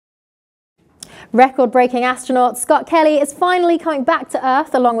Record-breaking astronaut Scott Kelly is finally coming back to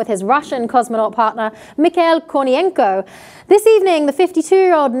Earth along with his Russian cosmonaut partner Mikhail Kornienko. This evening, the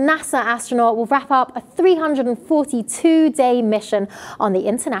 52-year-old NASA astronaut will wrap up a 342-day mission on the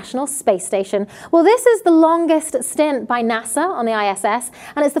International Space Station. Well, this is the longest stint by NASA on the ISS,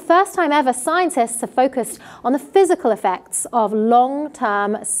 and it's the first time ever scientists have focused on the physical effects of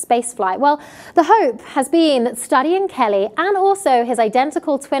long-term spaceflight. Well, the hope has been that studying Kelly and also his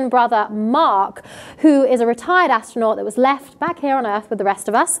identical twin brother Mark, who is a retired astronaut that was left back here on Earth with the rest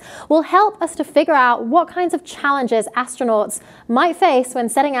of us, will help us to figure out what kinds of challenges astronauts might face when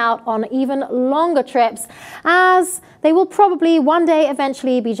setting out on even longer trips, as they will probably one day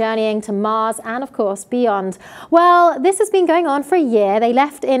eventually be journeying to Mars and, of course, beyond. Well, this has been going on for a year. They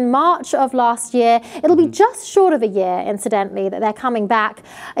left in March of last year. It'll be just short of a year, incidentally, that they're coming back.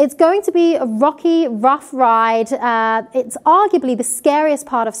 It's going to be a rocky, rough ride. It's arguably the scariest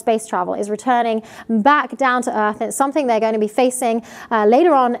part of space travel, is returning back down to Earth. It's something they're going to be facing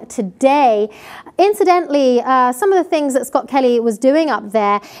later on today. Incidentally, some of the things that Scott Kelly was doing up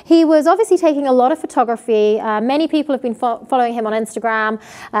there, he was obviously taking a lot of photography. Many people have been following him on Instagram,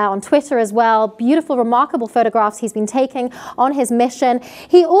 on Twitter as well. Beautiful, remarkable photographs he's been taking on his mission.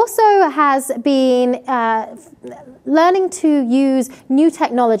 He also has been learning to use new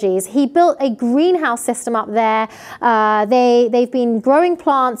technologies. He built a greenhouse system up there. They've been growing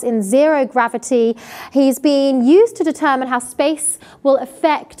plants in zero gravity. He's been used to determine how space will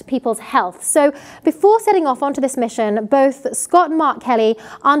affect people's health. So before setting off onto this mission, both Scott and Mark Kelly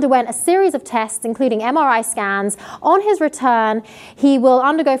underwent a series of tests, including MRI scans. On his return, he will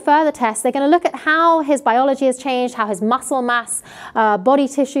undergo further tests. They're going to look at how his biology has changed, how his muscle mass, body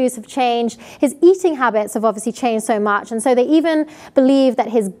tissues have changed. His eating habits have obviously changed so much, and so they even believe that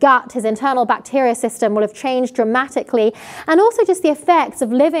his gut, his internal bacteria system, will have changed dramatically, and also just the effects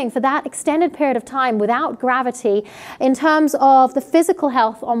of living for that extended period of time without gravity in terms of the physical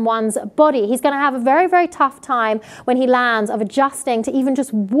health on one's body. He's going to have a very, very tough time when he lands of adjusting to even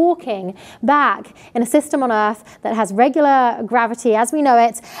just walking back in a system on Earth that has regular gravity as we know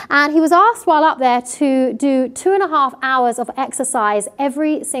it. And he was asked while up there to do 2.5 hours of exercise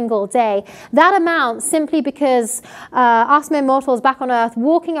every single day. That amount simply because us mere mortals back on Earth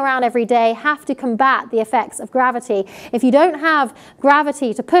walking around every day have to combat the effects of gravity. If you don't have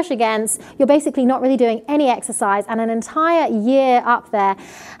gravity to push against, you're basically not really doing any exercise, and an entire year up there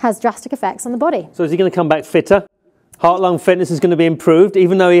has drastic effects on the body. So is he going to come back fitter? Heart-lung fitness is going to be improved,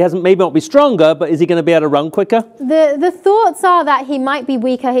 even though he hasn't, maybe not be stronger, but is he going to be able to run quicker? The thoughts are that he might be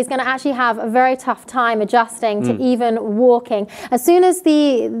weaker. He's going to actually have a very tough time adjusting to even walking. As soon as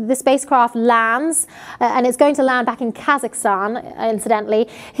the spacecraft lands, and it's going to land back in Kazakhstan, incidentally,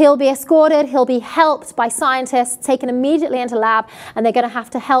 he'll be escorted, he'll be helped by scientists, taken immediately into lab, and they're going to have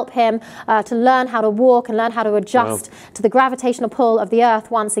to help him to learn how to walk and learn how to adjust to the gravitational pull of the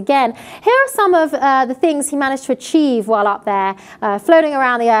Earth once again. Here are some of the things he managed to achieve while up there, floating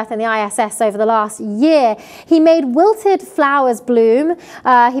around the Earth and the ISS over the last year. He made wilted flowers bloom.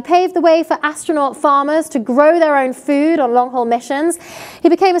 He paved the way for astronaut farmers to grow their own food on long-haul missions. He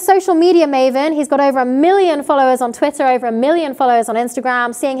became a social media maven. He's got over 1 million followers on Twitter, over 1 million followers on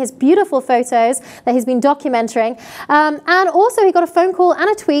Instagram, seeing his beautiful photos that he's been documenting. And also he got a phone call and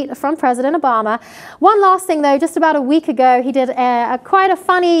a tweet from President Obama. One last thing though, just about a week ago, he did quite a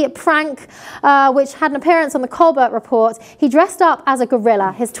funny prank which had an appearance on the Colbert Report. He dressed up as a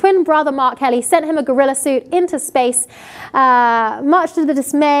gorilla. His twin brother Mark Kelly sent him a gorilla suit into space. Much to the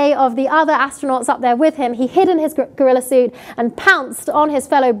dismay of the other astronauts up there with him, he hid in his gorilla suit and pounced on his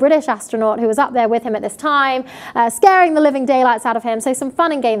fellow British astronaut who was up there with him at this time, scaring the living daylights out of him. So some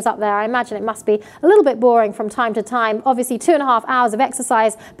fun and games up there. I imagine it must be a little bit boring from time to time. Obviously 2.5 hours of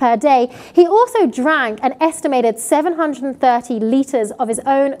exercise per day. He also drank an estimated 730 litres of his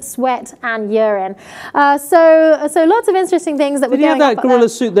own sweat and urine. So lots of interesting things that were going on. Did he have that gorilla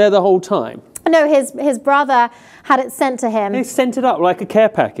suit there the whole time? No, his brother had it sent to him. They sent it up like a care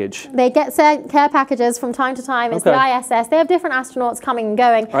package? They get sent care packages from time to time. It's the ISS. They have different astronauts coming and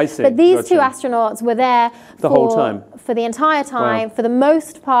going. I see. But these two astronauts were there the whole time. For the entire time, for the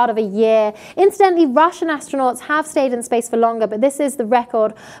most part of a year. Incidentally, Russian astronauts have stayed in space for longer, but this is the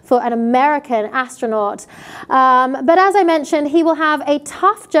record for an American astronaut. But as I mentioned, he will have a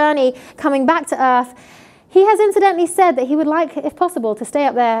tough journey coming back to Earth. He has incidentally said that he would like, if possible, to stay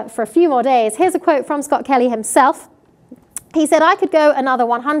up there for a few more days. Here's a quote from Scott Kelly himself. He said, I could go another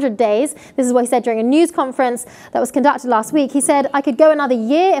 100 days. This is what he said during a news conference that was conducted last week. He said, I could go another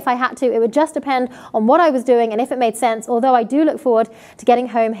year if I had to. It would just depend on what I was doing and if it made sense, although I do look forward to getting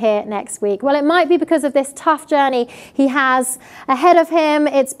home here next week. Well, it might be because of this tough journey he has ahead of him.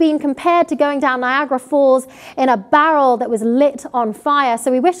 It's been compared to going down Niagara Falls in a barrel that was lit on fire.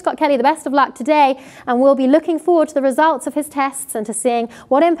 So we wish Scott Kelly the best of luck today, and we'll be looking forward to the results of his tests and to seeing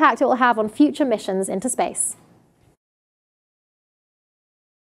what impact it will have on future missions into space.